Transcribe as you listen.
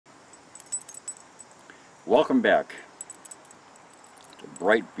Welcome back. It's a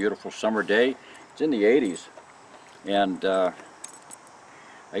bright, beautiful summer day. It's in the 80s, and I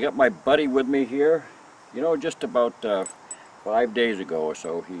got my buddy with me here. You know, just about 5 days ago or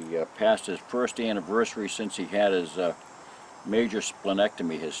so, he passed his first anniversary since he had his major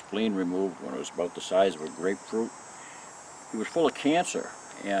splenectomy, his spleen removed when it was about the size of a grapefruit. He was full of cancer,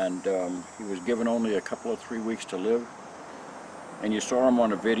 and he was given only a couple of 3 weeks to live. And you saw him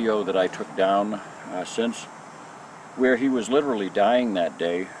on a video that I took down since, where he was literally dying that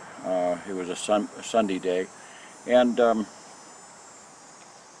day. It was a Sunday day, and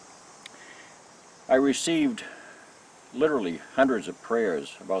I received literally hundreds of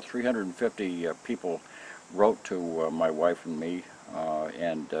prayers. About 350 people wrote to my wife and me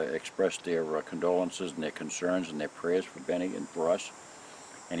and expressed their condolences and their concerns and their prayers for Benny and for us.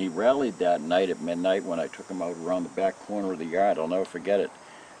 And he rallied that night at midnight when I took him out around the back corner of the yard. I'll never forget it.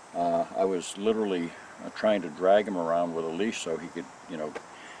 I was literally trying to drag him around with a leash so he could, you know,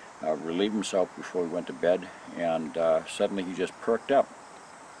 relieve himself before he went to bed. And suddenly he just perked up.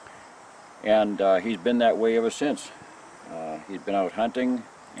 And he's been that way ever since. He's been out hunting,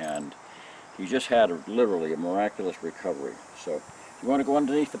 and he just had literally a miraculous recovery. So, you want to go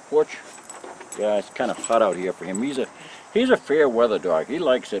underneath the porch? Yeah, it's kind of hot out here for him. He's a fair weather dog. He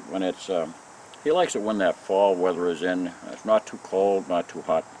likes it when it's he likes it when that fall weather is in. It's not too cold, not too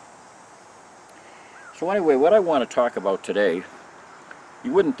hot. So anyway, what I want to talk about today,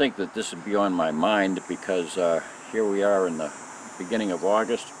 you wouldn't think that this would be on my mind, because here we are in the beginning of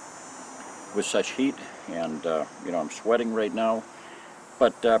August with such heat, and you know, I'm sweating right now.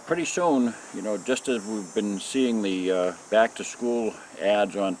 But pretty soon, you know, just as we've been seeing the back to school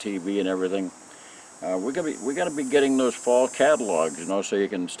ads on TV and everything, we're gonna be getting those fall catalogs, you know, so you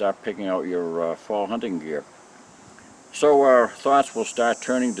can start picking out your fall hunting gear. So our thoughts will start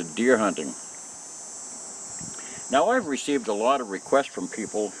turning to deer hunting. Now, I've received a lot of requests from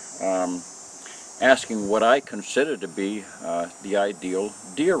people asking what I consider to be the ideal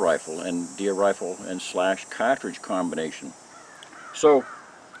deer rifle and slash cartridge combination. So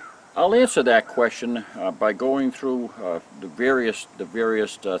I'll answer that question by going through the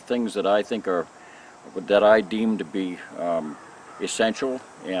various things that I think are, that I deem to be essential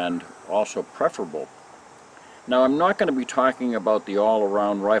and also preferable. Now, I'm not going to be talking about the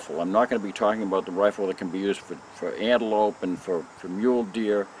all-around rifle. I'm not going to be talking about the rifle that can be used for antelope and for mule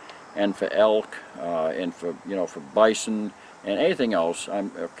deer and for elk and for, you know, for bison and anything else,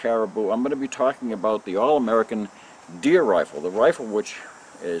 caribou. I'm going to be talking about the all-American deer rifle, the rifle which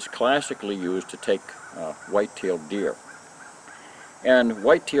is classically used to take white-tailed deer. And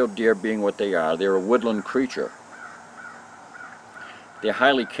white-tailed deer, being what they are, they're a woodland creature. They're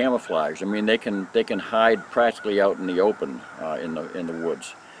highly camouflaged. I mean, they can hide practically out in the open in the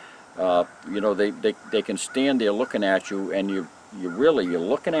woods. You know, they can stand there looking at you, and you're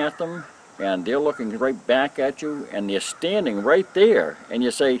looking at them, and they're looking right back at you, and they're standing right there, and you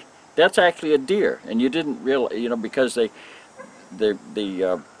say, that's actually a deer, and you didn't realize, you know, because I'm going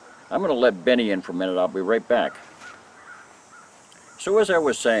to let Benny in for a minute. I'll be right back. So as I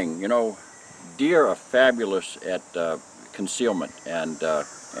was saying, you know, deer are fabulous at concealment and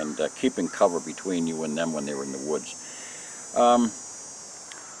keeping cover between you and them when they're in the woods.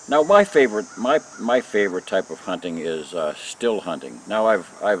 Now, my favorite type of hunting is still hunting. Now,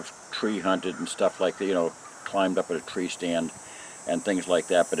 I've tree hunted and stuff like that, you know, climbed up at a tree stand and things like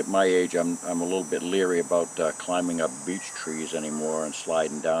that. But at my age, I'm a little bit leery about climbing up beech trees anymore and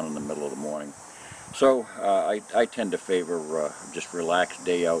sliding down in the middle of the morning. So I tend to favor just relaxed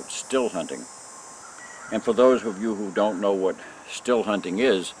day out still hunting. And for those of you who don't know what still hunting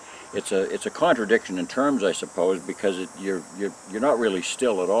is, it's a contradiction in terms, I suppose, because you're not really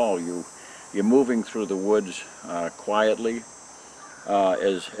still at all. You're moving through the woods quietly,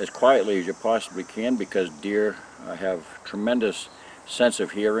 as quietly as you possibly can, because deer have tremendous sense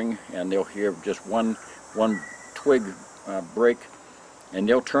of hearing, and they'll hear just one twig break, and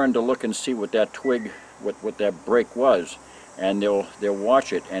they'll turn to look and see what that twig, what that break was. And they'll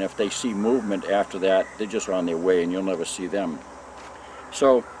watch it, and if they see movement after that, they're just on their way, and you'll never see them.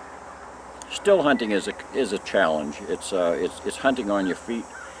 So, still hunting is a challenge. It's hunting on your feet,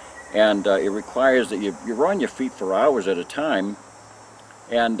 and it requires that you're on your feet for hours at a time.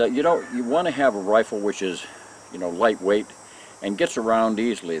 And you want to have a rifle which is, you know, lightweight and gets around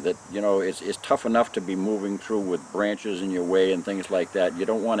easily. That, you know, it's tough enough to be moving through with branches in your way and things like that. You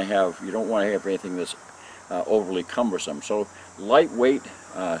don't want to have anything that's overly cumbersome. So lightweight,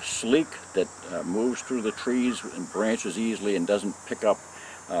 sleek, that moves through the trees and branches easily and doesn't pick up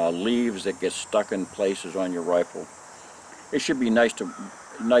leaves that get stuck in places on your rifle. It should be nice to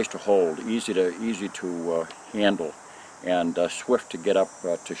nice to hold, easy to handle, and swift to get up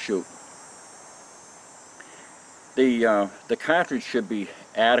to shoot. The cartridge should be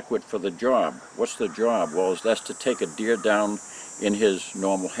adequate for the job. What's the job? Well, that's to take a deer down in his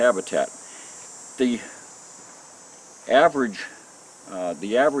normal habitat. The average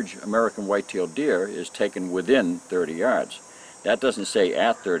American white-tailed deer is taken within 30 yards. That doesn't say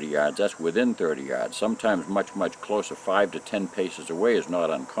at 30 yards, that's within 30 yards. Sometimes much, much closer, 5 to 10 paces away is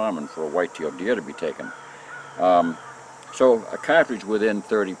not uncommon for a white-tailed deer to be taken. So a cartridge within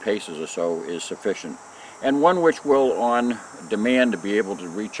 30 paces or so is sufficient. And one which will, on demand, to be able to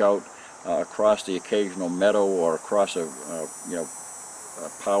reach out across the occasional meadow or across a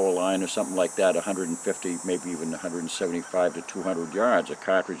power line or something like that, 150, maybe even 175 to 200 yards. A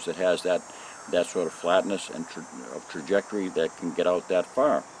cartridge that has that sort of flatness and trajectory that can get out that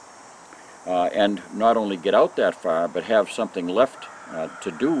far. And not only get out that far, but have something left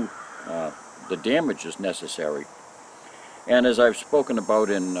to do the damage is necessary. And as I've spoken about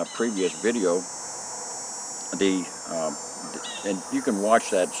in a previous video, and you can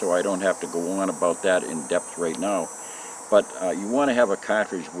watch that, so I don't have to go on about that in depth right now, but you want to have a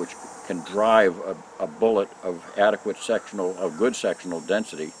cartridge which can drive a bullet of good sectional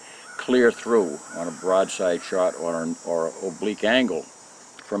density clear through on a broadside shot or an oblique angle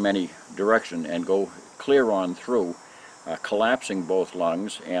from any direction, and go clear on through, collapsing both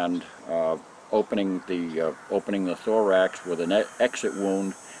lungs and opening the thorax with an exit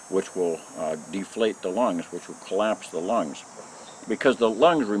wound which will deflate the lungs, which will collapse the lungs. Because the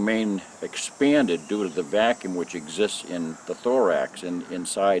lungs remain expanded due to the vacuum which exists in the thorax, and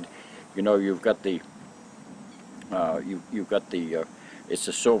inside, you've got the it's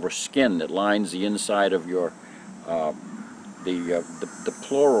a silver skin that lines the inside of your the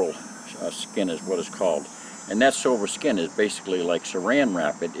pleural skin is what it's called, and that silver skin is basically like saran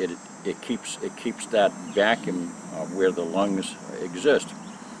wrap. It keeps that vacuum where the lungs exist.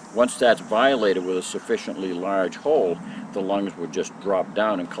 Once that's violated with a sufficiently large hole, the lungs would just drop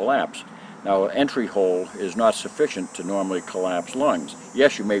down and collapse. Now, an entry hole is not sufficient to normally collapse lungs.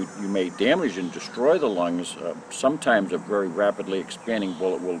 Yes, you may damage and destroy the lungs. Sometimes a very rapidly expanding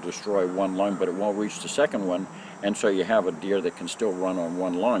bullet will destroy one lung, but it won't reach the second one, and so you have a deer that can still run on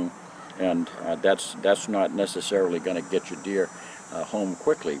one lung, and that's not necessarily going to get your deer home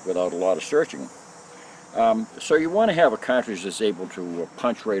quickly without a lot of searching. So you want to have a cartridge that's able to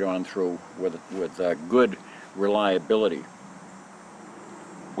punch right on through with good reliability,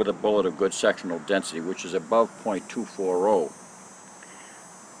 with a bullet of good sectional density, which is above .240.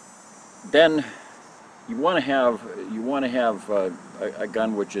 Then you want to have a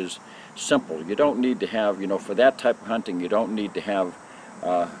gun which is simple. You don't need to have, for that type of hunting, you don't need to have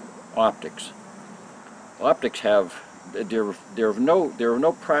optics. Optics have they're of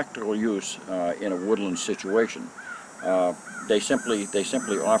no practical use in a woodland situation. They simply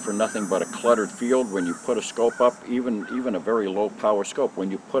offer nothing but a cluttered field. When you put a scope up, even a very low power scope,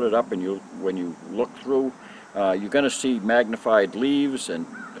 when you put it up and when you look through, you're going to see magnified leaves and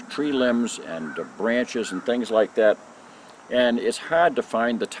tree limbs and branches and things like that. And it's hard to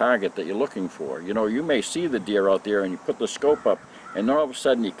find the target that you're looking for. You may see the deer out there and you put the scope up, and then all of a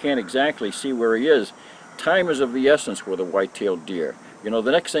sudden you can't exactly see where he is. Time is of the essence with a white-tailed deer. The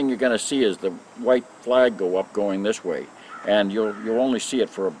next thing you're going to see is the white flag go up going this way, and you'll only see it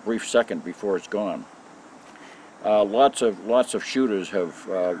for a brief second before it's gone. Lots of shooters have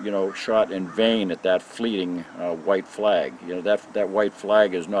shot in vain at that fleeting white flag. That white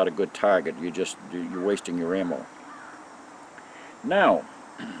flag is not a good target. You're wasting your ammo. Now,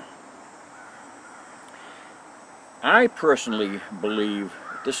 I personally believe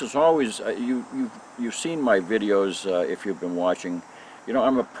this is always you've seen my videos if you've been watching.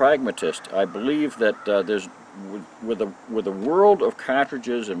 I'm a pragmatist. I believe that there's with the world of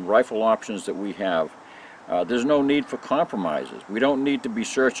cartridges and rifle options that we have, there's no need for compromises. We don't need to be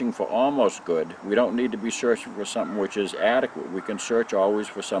searching for almost good. We don't need to be searching for something which is adequate. We can search always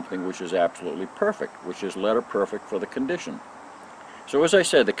for something which is absolutely perfect, which is letter perfect for the condition. So as I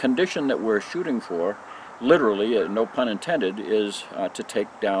said, the condition that we're shooting for, literally, no pun intended, is to take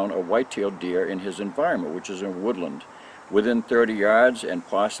down a white-tailed deer in his environment, which is in woodland, within 30 yards and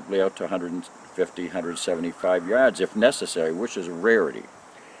possibly out to 150, 175 yards if necessary, which is a rarity.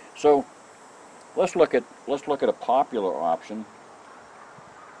 So let's look at a popular option.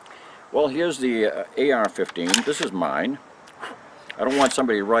 Well, here's the AR-15. This is mine. I don't want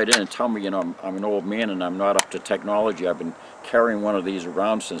somebody to write in and tell me, I'm an old man and I'm not up to technology. I've been carrying one of these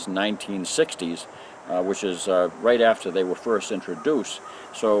around since 1960s. which is right after they were first introduced.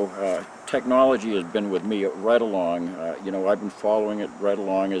 So technology has been with me right along. You know, I've been following it right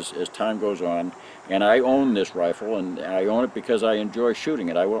along as time goes on, and I own this rifle, and I own it because I enjoy shooting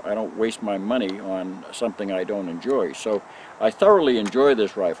it. I don't waste my money on something I don't enjoy. So I thoroughly enjoy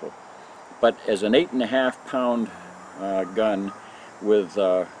this rifle. But as an 8.5 pound gun with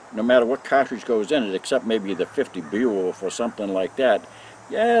no matter what cartridge goes in it, except maybe the 50 Beowulf or something like that,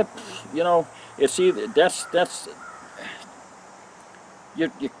 yeah, you know, it's either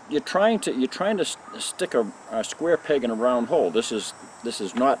you're trying to stick a square peg in a round hole. This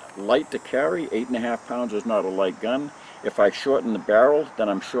is not light to carry. 8.5 pounds is not a light gun. If I shorten the barrel, then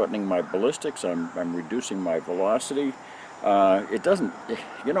I'm shortening my ballistics. I'm reducing my velocity. It doesn't,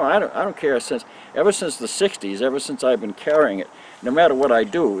 you know, I don't care ever since the 60s, ever since I've been carrying it. No matter what I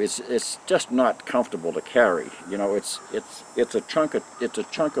do, it's just not comfortable to carry. You know, it's a chunk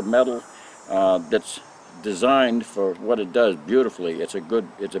of metal that's designed for what it does beautifully. It's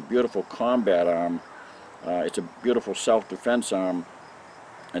a beautiful combat arm. It's a beautiful self-defense arm.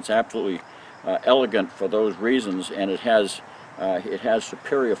 It's absolutely elegant for those reasons, and it has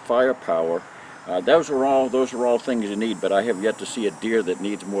superior firepower. Those are all things you need, but I have yet to see a deer that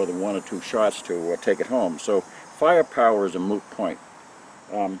needs more than 1 or 2 shots to take it home. So firepower is a moot point.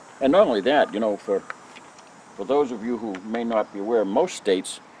 And not only that, you know, for those of you who may not be aware, most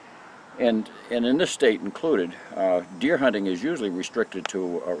states, and in this state included, deer hunting is usually restricted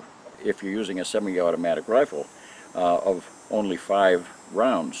to, if you're using a semi-automatic rifle, of only 5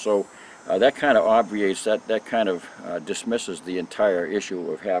 rounds. So that kind of obviates, that kind of dismisses the entire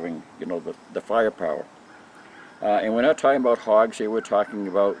issue of having, you know, the firepower. And we're not talking about hogs here. We're talking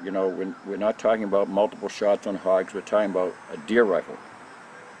about, you know, we're not talking about multiple shots on hogs. We're talking about a deer rifle.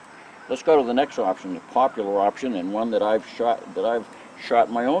 Let's go to the next option, the popular option, and one that I've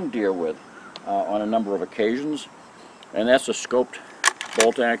shot my own deer with on a number of occasions, and that's a scoped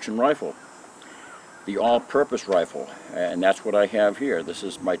bolt-action rifle, the all-purpose rifle, and that's what I have here. This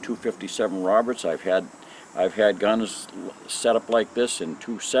is my 257 Roberts. I've had guns set up like this in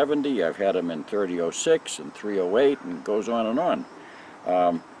 270. I've had them in 3006 and 308, and it goes on and on.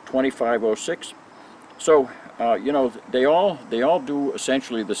 2506. So you know, they all do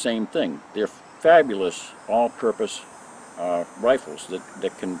essentially the same thing. They're fabulous all-purpose rifles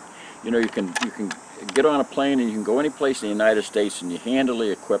that can, you know, you can get on a plane and you can go any place in the United States and you're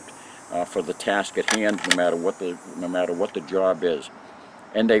handily equipped for the task at hand, no matter what the job is.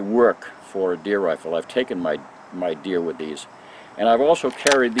 And they work for a deer rifle. I've taken my deer with these, and I've also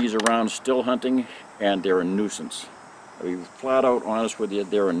carried these around still hunting, and they're a nuisance. I'll be flat out honest with you,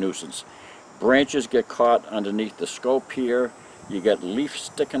 they're a nuisance. Branches get caught underneath the scope here. You get leaves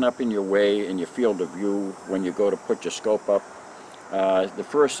sticking up in your way in your field of view when you go to put your scope up. The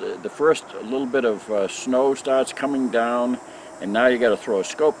first little bit of snow starts coming down, and now you got to throw a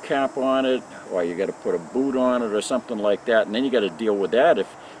scope cap on it, or you got to put a boot on it or something like that, and then you got to deal with that.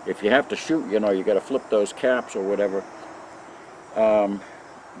 If you have to shoot, you know, you got to flip those caps or whatever.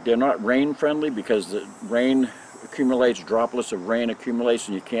 They're not rain friendly because the rain accumulates, droplets of rain accumulates,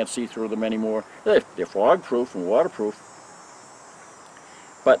 and you can't see through them anymore. They're fog proof and waterproof,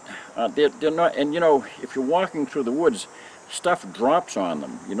 but they're not. And you know, if you're walking through the woods, stuff drops on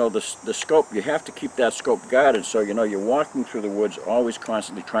them. You know, the scope, you have to keep that scope guarded, so you know you're walking through the woods always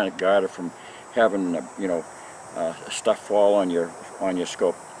constantly trying to guard it from having you know, stuff fall on your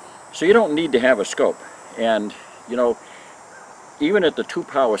scope. So you don't need to have a scope. And you know, even at the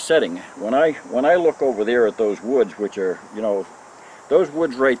 2-power setting, when I look over there at those woods, which are, you know, those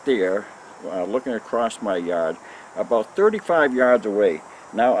woods right there, looking across my yard, about 35 yards away.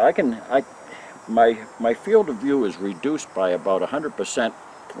 Now my field of view is reduced by about 100%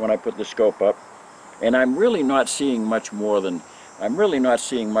 when I put the scope up, and I'm really not seeing much more than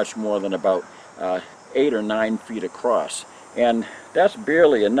about 8 or 9 feet across, and that's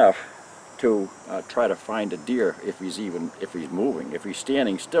barely enough to try to find a deer if he's moving. If he's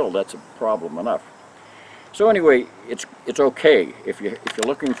standing still, that's a problem enough. So anyway, it's okay if you're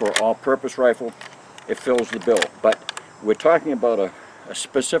looking for an all-purpose rifle. It fills the bill. But we're talking about a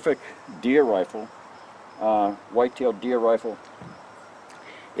specific deer rifle, whitetail deer rifle.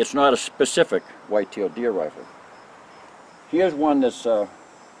 It's not a specific whitetail deer rifle. Here's one that's we'll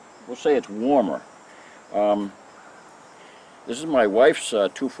say it's warmer. This is my wife's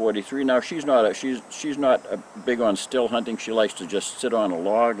 243. Now she's not big on still hunting. She likes to just sit on a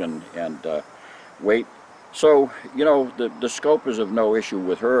log and wait. So you know, the scope is of no issue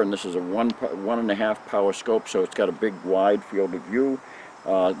with her, and this is a 1.5 power scope, so it's got a big wide field of view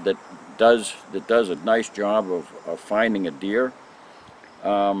that does a nice job of finding a deer.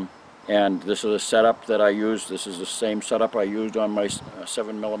 And this is a setup that I use. This is the same setup I used on my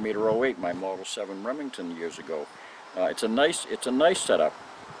 7mm 08, my Model 7 Remington years ago. It's a nice setup.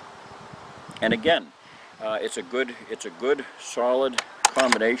 And again, it's a good solid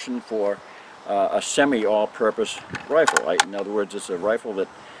combination for a semi-all-purpose rifle. In other words, it's a rifle that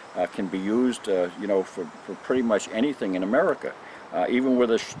can be used, you know, for pretty much anything in America. Even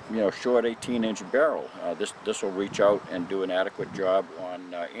with a short 18-inch barrel, this will reach out and do an adequate job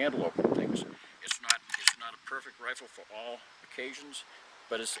on antelope and things. It's not a perfect rifle for all occasions,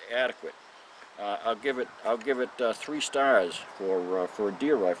 but it's adequate. I'll give it 3 stars for a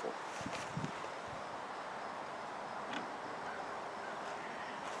deer rifle.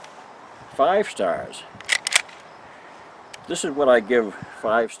 Five stars. This is what I give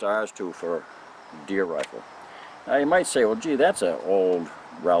 5 stars to for a deer rifle. Now you might say, well, gee, that's an old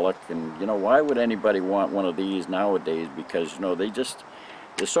relic, and you know, why would anybody want one of these nowadays? Because, you know, there's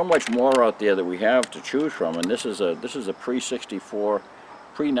so much more out there that we have to choose from, and this is a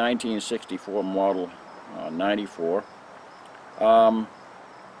pre-1964 model 94.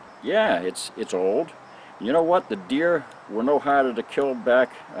 Yeah, it's old. You know what? The deer were no harder to kill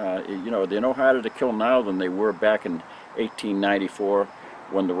back. You know, they're no harder to kill now than they were back in 1894.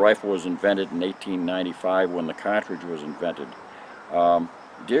 When the rifle was invented, in 1895 when the cartridge was invented.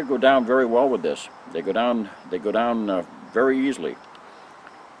 Deer go down very well with this. They go down very easily.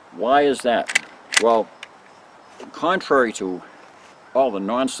 Why is that? Well, contrary to all the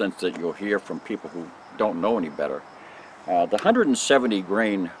nonsense that you'll hear from people who don't know any better, the 170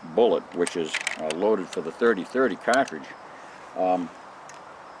 grain bullet, which is loaded for the 30-30 cartridge,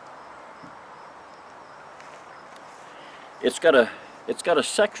 it's got a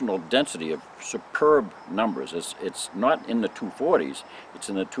sectional density of superb numbers. It's not in the 240s, it's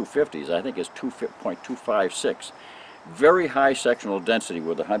in the 250s. I think it's 2.256. Very high sectional density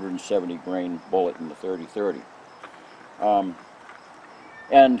with a 170 grain bullet in the 30-30.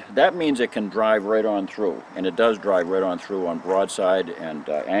 And that means it can drive right on through, and it does drive right on through on broadside and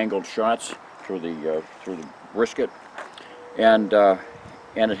angled shots through the brisket. And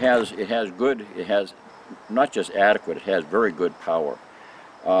it has not just adequate, it has very good power.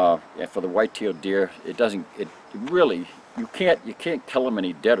 And for the white-tailed deer, it really, you can't kill them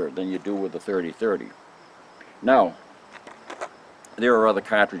any deader than you do with the 30-30. Now, there are other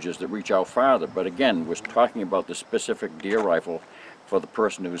cartridges that reach out farther, but again, we're talking about the specific deer rifle for the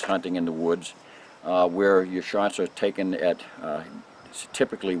person who's hunting in the woods, where your shots are taken at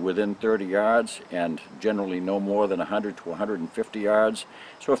typically within 30 yards and generally no more than 100 to 150 yards.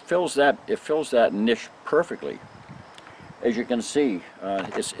 So it fills that niche perfectly. As you can see,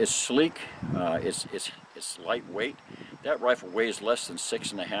 it's sleek, it's lightweight. That rifle weighs less than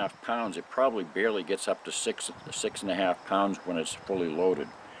 6.5 pounds. It probably barely gets up to 6.5 pounds when it's fully loaded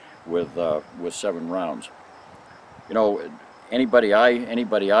with 7 rounds. You know, anybody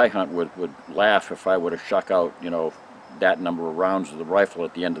I hunt would laugh if I were to shuck out, you know, that number of rounds of the rifle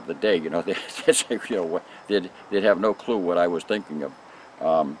at the end of the day. You know, they'd have no clue what I was thinking of.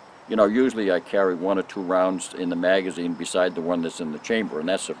 You know, usually I carry 1 or 2 rounds in the magazine beside the one that's in the chamber, and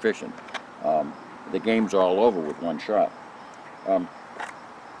that's sufficient. The game's all over with one shot.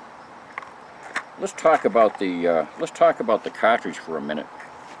 Let's talk about the cartridge for a minute.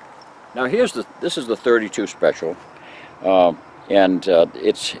 Now this is the 32 special, and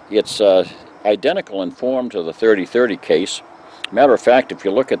it's identical in form to the 30-30 case. Matter of fact, if you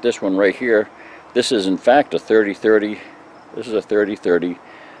look at this one right here, this is in fact a 30-30. This is a 30-30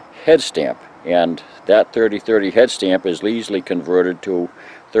 head stamp, and that 30-30 head stamp is easily converted to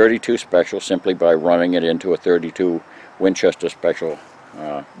 32 special simply by running it into a 32 Winchester special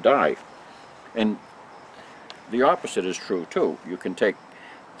die. And the opposite is true too. You can take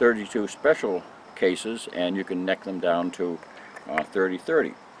 32 special cases and you can neck them down to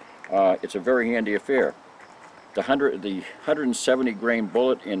 30-30. It's a very handy affair. The 170 grain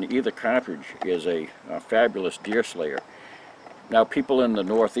bullet in either cartridge is a fabulous deer slayer. Now, people in the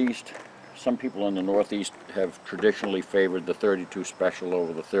Northeast, some people in the Northeast have traditionally favored the 32 special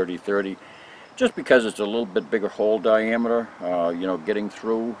over the 30-30, just because it's a little bit bigger hole diameter, you know, getting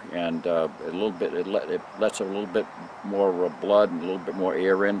through, and it lets a little bit more blood and a little bit more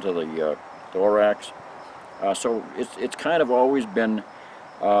air into the thorax. So it's kind of always been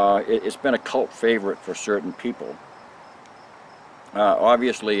it's been a cult favorite for certain people.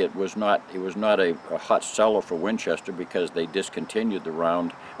 Obviously, it was not a hot seller for Winchester because they discontinued the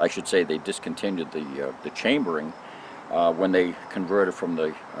round. I should say they discontinued the chambering when they converted from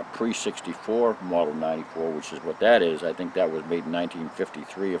the pre-64 Model 94, which is what that is. I think that was made in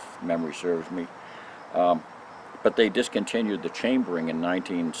 1953, if memory serves me. but they discontinued the chambering in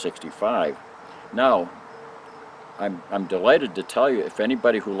 1965. Now, I'm delighted to tell you, if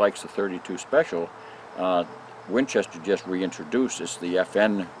anybody who likes the 32 Special, Winchester just reintroduced, it's the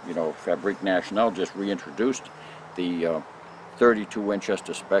FN, Fabrique Nationale just reintroduced the 32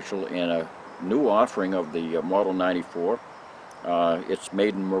 Winchester Special in a new offering of the Model 94. It's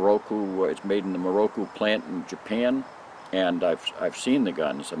made in Morocco. It's made in the Morocco plant in Japan, and I've seen the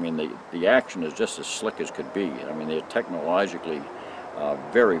guns. I mean, the action is just as slick as could be. I mean, they're technologically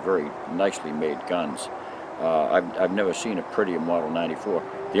very, very nicely made guns. I've never seen a prettier Model 94.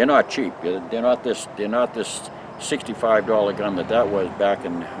 They're not cheap. They're not this $65 gun that was back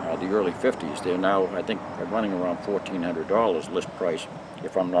in the early 50s. They're now, I think, running around $1,400 list price,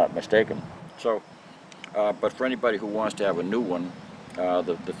 if I'm not mistaken. So, but for anybody who wants to have a new one,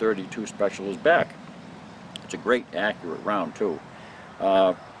 the 32 Special is back. It's a great, accurate round too.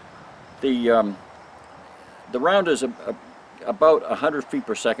 The round is about 100 feet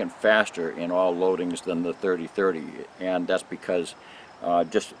per second faster in all loadings than the 30-30, and that's because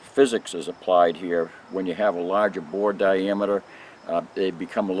just physics is applied here. When you have a larger bore diameter, they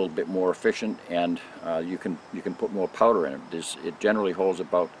become a little bit more efficient, and you can put more powder in it. It generally holds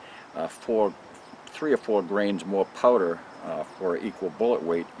about 3 or 4 grains more powder for equal bullet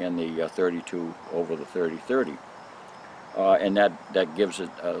weight in the 32 over the 30-30. And that gives it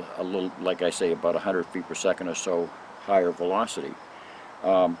a little, like I say, about 100 feet per second or so higher velocity.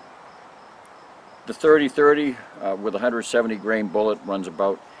 The 30-30 with a 170 grain bullet runs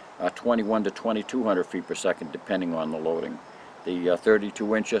about 21 to 2200 feet per second depending on the loading. The 32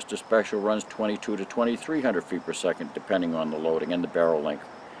 Winchester Special runs 22 to 2300 feet per second depending on the loading and the barrel length.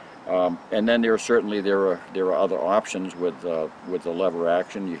 And then there are other options with the lever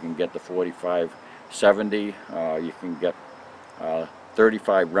action. You can get the 45-70. You can get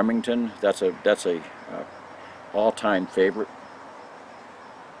 35 Remington. That's a all-time favorite.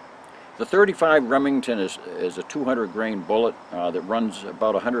 The 35 Remington is a 200 grain bullet that runs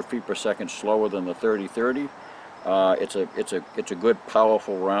about 100 feet per second slower than the 30-30. It's a good,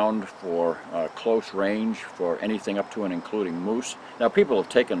 powerful round for close range, for anything up to and including moose. Now,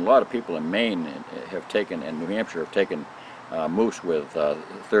 a lot of people in Maine have taken, and New Hampshire have taken moose with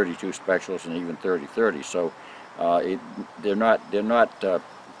 32 Specials and even 30-30. So they're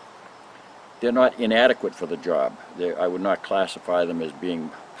not inadequate for the job. I would not classify them as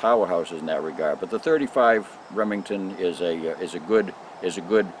being powerhouses in that regard. But the 35 Remington is a good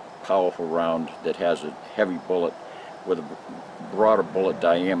powerful round that has a heavy bullet with a broader bullet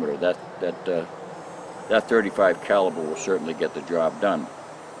diameter. That 35 caliber will certainly get the job done.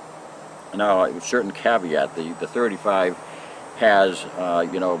 Now, a certain caveat: the 35 has,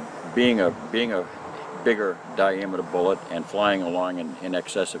 being a bigger diameter bullet and flying along in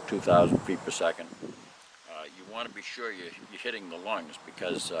excess of 2,000 feet per second, you want to be sure you're hitting the lungs,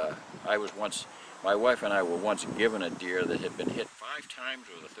 because my wife and I were once given a deer that had been hit 5 times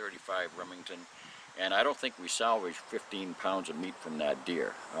with a 35 Remington, and I don't think we salvaged 15 pounds of meat from that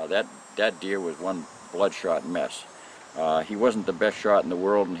deer. That deer was one bloodshot mess. He wasn't the best shot in the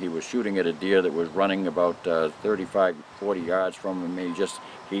world, and he was shooting at a deer that was running about 35-40 yards from him, and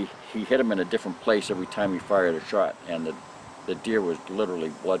he hit him in a different place every time he fired a shot, and the deer was literally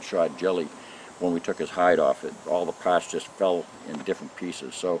bloodshot jelly when we took his hide off. All the parts just fell in different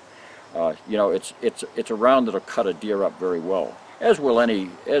pieces. So it's a round that'll cut a deer up very well, as will any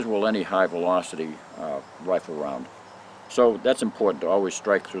high velocity rifle round. So that's important to always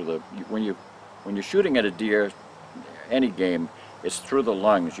strike through when you're shooting at a deer, any game, it's through the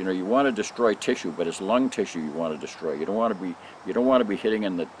lungs. You want to destroy tissue, but it's lung tissue you want to destroy. You don't want to be hitting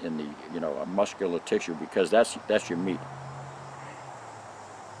in the a muscular tissue, because that's your meat.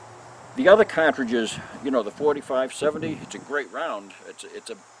 The other cartridges, the 45-70, it's a great round.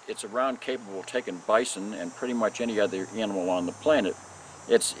 It's a round capable of taking bison and pretty much any other animal on the planet.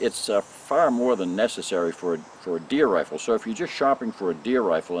 It's far more than necessary for a deer rifle. So if you're just shopping for a deer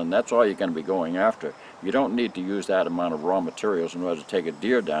rifle and that's all you're going to be going after, you don't need to use that amount of raw materials in order to take a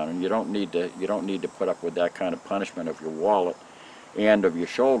deer down, and you don't need to put up with that kind of punishment of your wallet and of your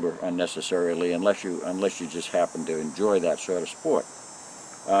shoulder unnecessarily, unless you just happen to enjoy that sort of sport.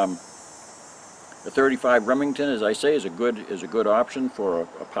 The 35 Remington, as I say, is a good option for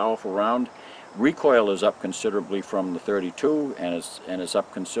a powerful round. Recoil is up considerably from the 32, and it's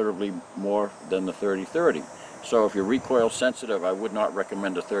up considerably more than the 30-30. So if you're recoil sensitive, I would not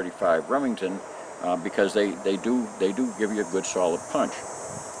recommend a 35 Remington because they do give you a good solid punch.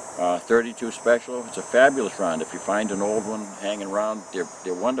 32 Special, it's a fabulous round. If you find an old one hanging around,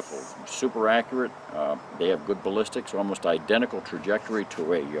 they're wonderful, super accurate. They have good ballistics, almost identical trajectory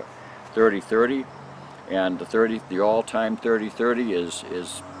to a 30-30. And the all-time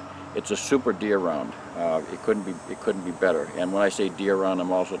 30-30 it's a super deer round. It couldn't be better. And when I say deer round,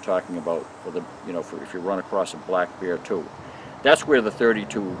 I'm also talking about for the for if you run across a black bear too. That's where the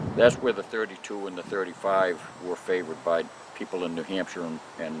 32 and the 35 were favored by people in New Hampshire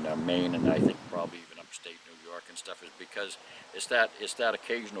and Maine, and I think probably even upstate New York and stuff, is because it's that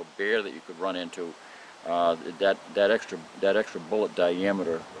occasional bear that you could run into. That extra bullet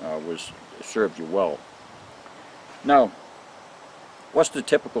diameter served you well. Now, what's the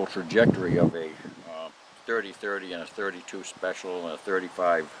typical trajectory of a 30-30 and a 32 special and a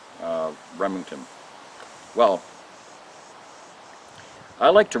 35 Remington? Well, I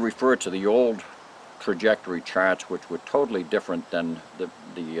like to refer to the old trajectory charts, which were totally different than the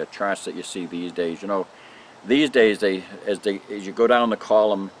charts that you see these days. You know, these days as you go down the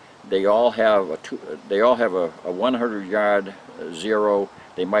column, they all have a 100-yard zero.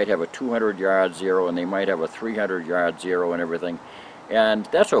 They might have a 200-yard zero, and they might have a 300-yard zero and everything, and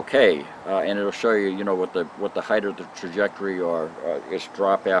that's okay. And it'll show you, what the height of the trajectory or its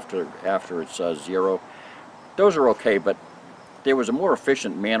drop after it's zero. Those are okay, but there was a more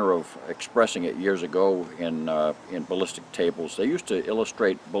efficient manner of expressing it years ago in ballistic tables. They used to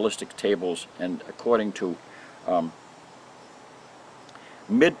illustrate ballistic tables, and according to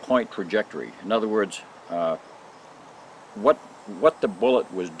midpoint trajectory. In other words, what the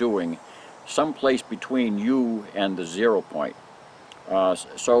bullet was doing someplace between you and the 0 point.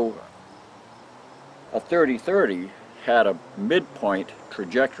 So a 30-30 had a midpoint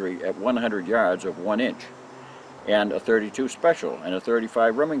trajectory at 100 yards of 1 inch, and a 32 special and a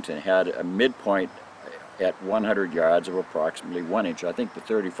 35 Remington had a midpoint at 100 yards of approximately 1 inch. I think the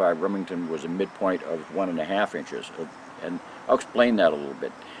 35 Remington was a midpoint of 1.5 inches, and I'll explain that a little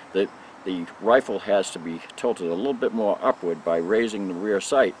bit. The rifle has to be tilted a little bit more upward by raising the rear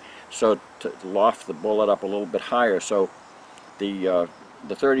sight, so to loft the bullet up a little bit higher. So the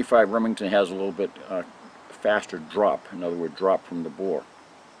 35 Remington has a little bit faster drop, in other words, drop from the bore.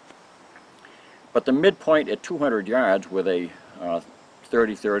 But the midpoint at 200 yards with a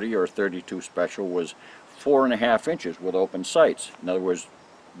 30-30 or 32 special was 4.5 inches with open sights. In other words,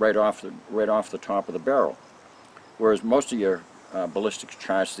 right off the top of the barrel. Whereas most of your ballistics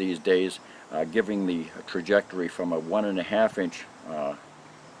charts these days giving the trajectory from a 1.5 inch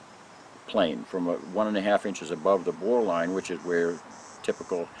plane, from 1.5 inches above the bore line, which is where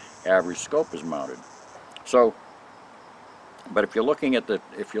typical average scope is mounted. So, but if you're looking at the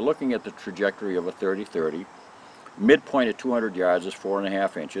trajectory of a 30-30, midpoint at 200 yards is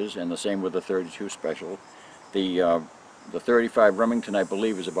 4.5 inches, and the same with the 32 special. The 35 Remington, I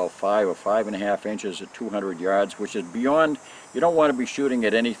believe, is about 5 or 5.5 inches at 200 yards, which is beyond. You don't want to be shooting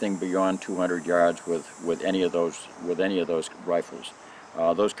at anything beyond 200 yards with any of those rifles.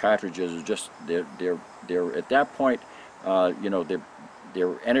 Those cartridges are just they're at that point,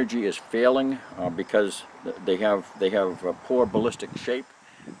 their energy is failing because they have a poor ballistic shape.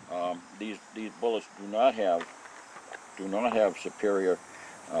 These bullets do not have superior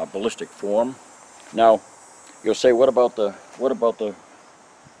ballistic form. Now, you'll say, what about the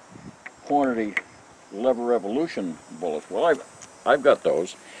Hornady Lever Evolution bullets? Well, I've got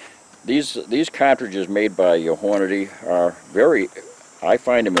those. These cartridges made by Hornady are I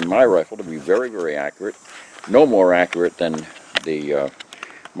find them in my rifle to be very, very accurate. No more accurate than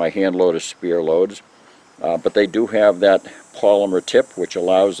my hand-loaded spear loads, but they do have that polymer tip, which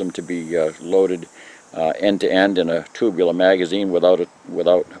allows them to be loaded end-to-end in a tubular magazine without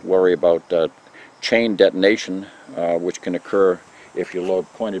worry about chain detonation, which can occur if you load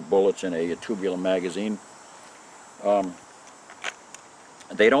pointed bullets in a tubular magazine.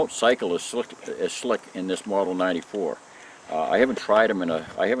 They don't cycle as slick in this Model 94. I haven't tried them in a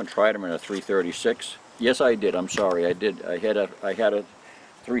 336. Yes, I did. I'm sorry, I did. I had a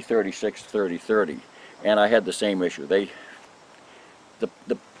 336 30-30, and I had the same issue. The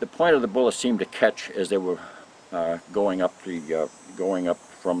point of the bullet seemed to catch as they were going up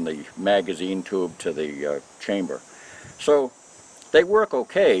from the magazine tube to the chamber. So they work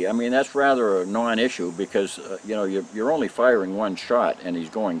okay. I mean, that's rather a non-issue because you're only firing one shot and he's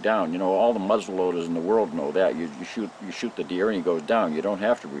going down. All the muzzle loaders in the world know that. You shoot the deer and he goes down. You don't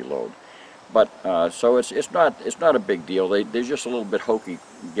have to reload. But so it's not a big deal. They're just a little bit hokey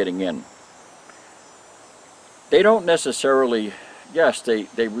getting in. They don't necessarily. Yes, they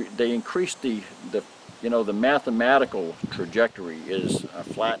increase the mathematical trajectory is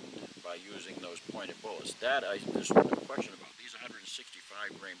flattened by using those pointed bullets. There's no question about. These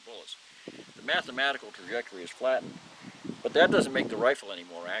 165 grain bullets. The mathematical trajectory is flattened, but that doesn't make the rifle any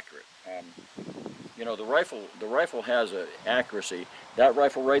more accurate. You know, the rifle has an accuracy. That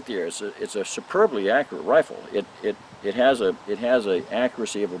rifle right there, it's a superbly accurate rifle. It has a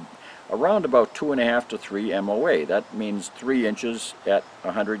accuracy of around about 2.5 to 3 MOA. That means 3 inches at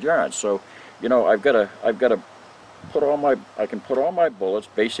 100 yards. So, you know, I can put all my bullets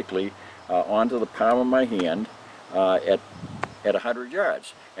basically onto the palm of my hand at 100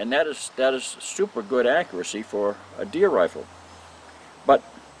 yards, and that is super good accuracy for a deer rifle. But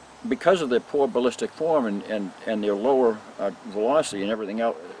because of their poor ballistic form and their lower velocity and everything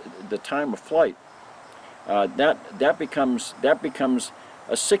else, the time of flight, that becomes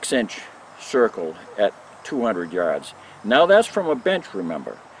a 6-inch circle at 200 yards. Now that's from a bench,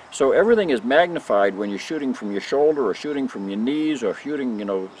 remember. So everything is magnified when you're shooting from your shoulder or shooting from your knees or shooting, you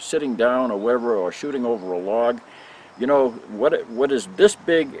know, sitting down or whatever, or shooting over a log. You know, what is this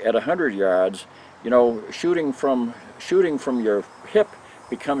big at 100 yards, you know, shooting from your hip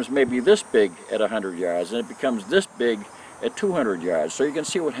becomes maybe this big at 100 yards, and it becomes this big at 200 yards. So you can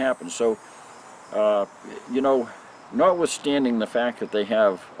see what happens. So, you know, notwithstanding the fact that they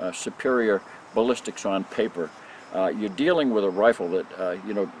have superior ballistics on paper, you're dealing with a rifle that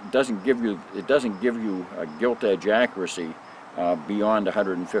you know, doesn't give you a gilt edge accuracy beyond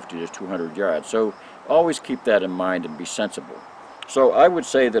 150 to 200 yards. So always keep that in mind and be sensible. So I would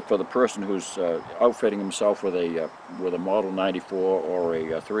say that for the person who's outfitting himself with a Model 94 or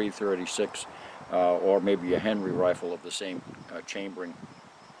a 336 or maybe a Henry rifle of the same chambering,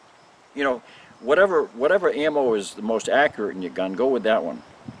 you know, whatever ammo is the most accurate in your gun, go with that one.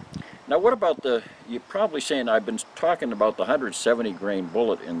 Now what about you're probably saying I've been talking about the 170 grain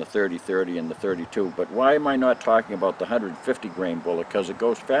bullet in the 30-30 and the 32, but why am I not talking about the 150 grain bullet? Because it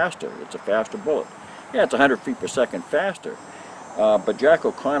goes faster. It's a faster bullet. Yeah, it's 100 feet per second faster. But Jack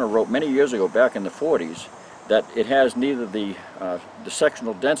O'Connor wrote many years ago, back in the 40s, that it has neither the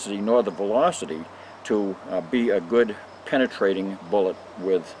sectional density nor the velocity to be a good penetrating bullet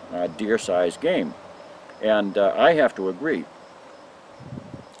with deer-sized game. And I have to agree.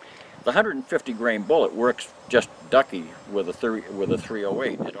 The 150 grain bullet works just ducky with a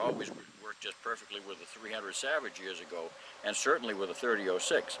 308. It always worked just perfectly with a 300 Savage years ago, and certainly with a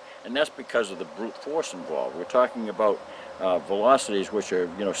 30-06. And that's because of the brute force involved. We're talking about velocities which are,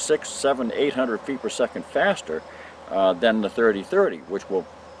 you know, 600, 700, 800 feet per second faster than the 30-30, which will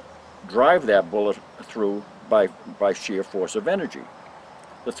drive that bullet through by sheer force of energy.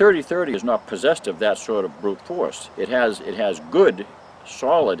 The 30-30 is not possessed of that sort of brute force. It has good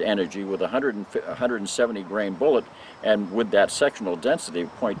solid energy with a 170 grain bullet, and with that sectional density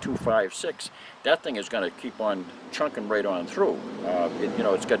of 0.256, that thing is going to keep on chunking right on through. You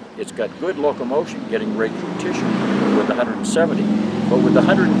know, it's got good locomotion getting right through tissue with the 170, but with the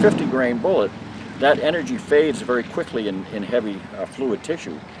 150 grain bullet, that energy fades very quickly in heavy fluid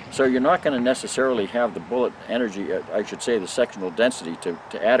tissue. So you're not going to necessarily have the bullet energy, I should say the sectional density,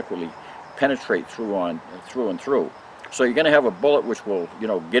 to adequately penetrate through and through. So you're going to have a bullet which will, you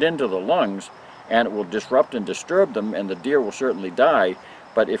know, get into the lungs, and it will disrupt and disturb them, and the deer will certainly die.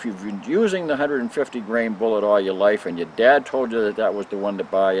 But if you've been using the 150 grain bullet all your life, and your dad told you that that was the one to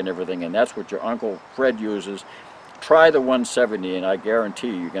buy and everything, and that's what your Uncle Fred uses, try the 170, and I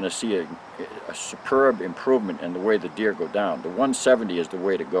guarantee you're going to see a superb improvement in the way the deer go down. The 170 is the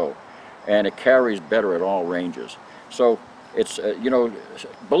way to go, and it carries better at all ranges. So it's you know,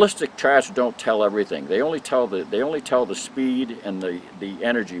 ballistic charts don't tell everything. They only tell the speed and the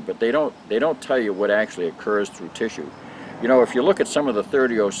energy, but they don't tell you what actually occurs through tissue. You know, if you look at some of the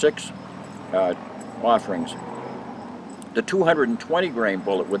 30-06 offerings, the 220 grain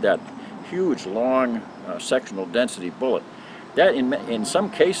bullet with that huge long sectional density bullet, that in some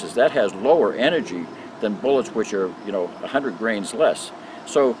cases that has lower energy than bullets which are, you know, 100 grains less.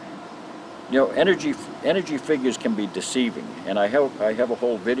 So, you know, energy figures can be deceiving, and I have a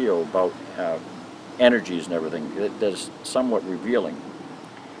whole video about energies and everything that's somewhat revealing.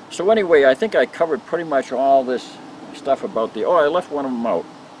 So anyway, I think I covered pretty much all this stuff about the. Oh, I left one of them out.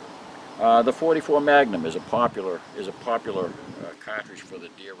 The 44 Magnum is a popular cartridge for the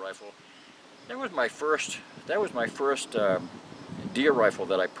deer rifle. That was my first deer rifle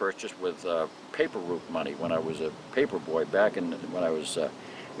that I purchased with paper route money when I was a paper boy back when I was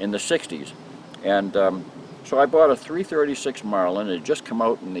in the 60s. And so I bought a 336 Marlin. It had just come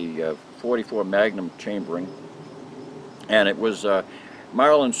out in the 44 Magnum chambering, and it was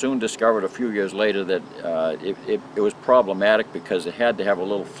Marlin soon discovered a few years later that it was problematic because it had to have a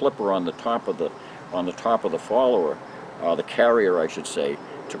little flipper on the top of the follower, the carrier I should say,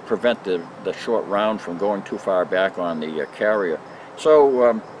 to prevent the short round from going too far back on the carrier.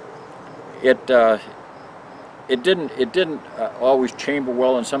 So it didn't always chamber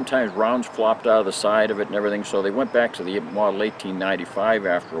well, and sometimes rounds flopped out of the side of it and everything. So they went back to the model 1895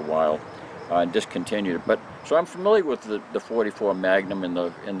 after a while and discontinued it. But so I'm familiar with the 44 Magnum in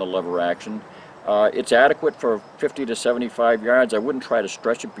the lever action. It's adequate for 50 to 75 yards. I wouldn't try to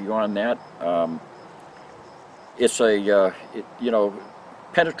stretch it beyond that. It's you know,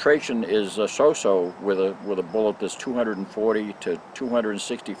 penetration is so-so with a bullet that's 240 to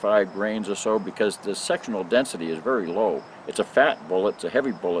 265 grains or so, because the sectional density is very low. It's a fat bullet, it's a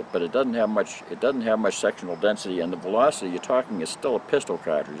heavy bullet, but it doesn't have much. It doesn't have much sectional density, and the velocity you're talking is still a pistol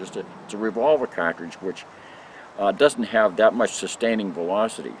cartridge. It's a revolver cartridge, which doesn't have that much sustaining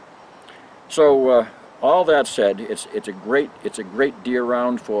velocity. So all that said, it's a great deer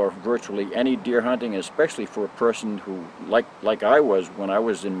round for virtually any deer hunting, and especially for a person who, like I was when I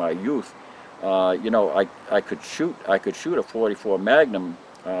was in my youth. You know, I could shoot a 44 Magnum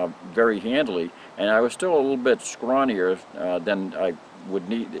very handily, and I was still a little bit scrawnier than I would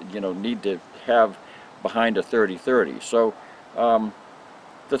need to have behind a 30-30. So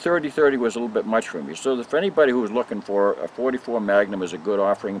the 30-30 was a little bit much for me. So for anybody who's looking for a 44 Magnum is a good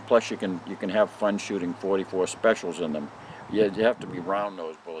offering. Plus you can have fun shooting 44 specials in them. You have to be round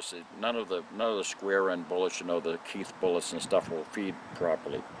nose bullets. None of the square end bullets, you know, the Keith bullets and stuff, will feed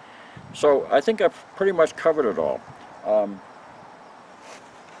properly. So I think I've pretty much covered it all.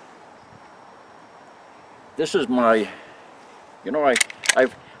 This is my, you know,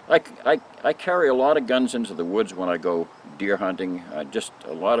 I carry a lot of guns into the woods when I go deer hunting. Just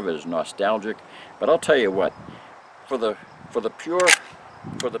a lot of it is nostalgic, but I'll tell you what, for the pure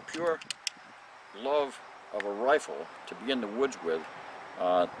love of a rifle to be in the woods with,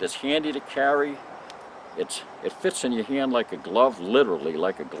 that's handy to carry. It fits in your hand like a glove, literally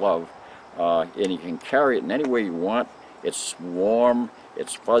like a glove, and you can carry it in any way you want. It's warm,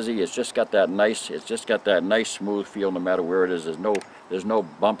 it's fuzzy, it's just got that nice smooth feel no matter where it is. There's no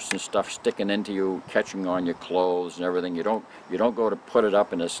bumps and stuff sticking into you, catching on your clothes and everything. You don't go to put it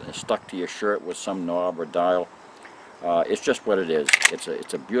up and it's stuck to your shirt with some knob or dial. It's just what it is.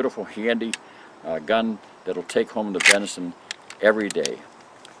 It's a beautiful, handy gun that'll take home the venison every day.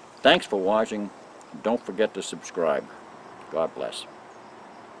 Thanks for watching. Don't forget to subscribe. God bless.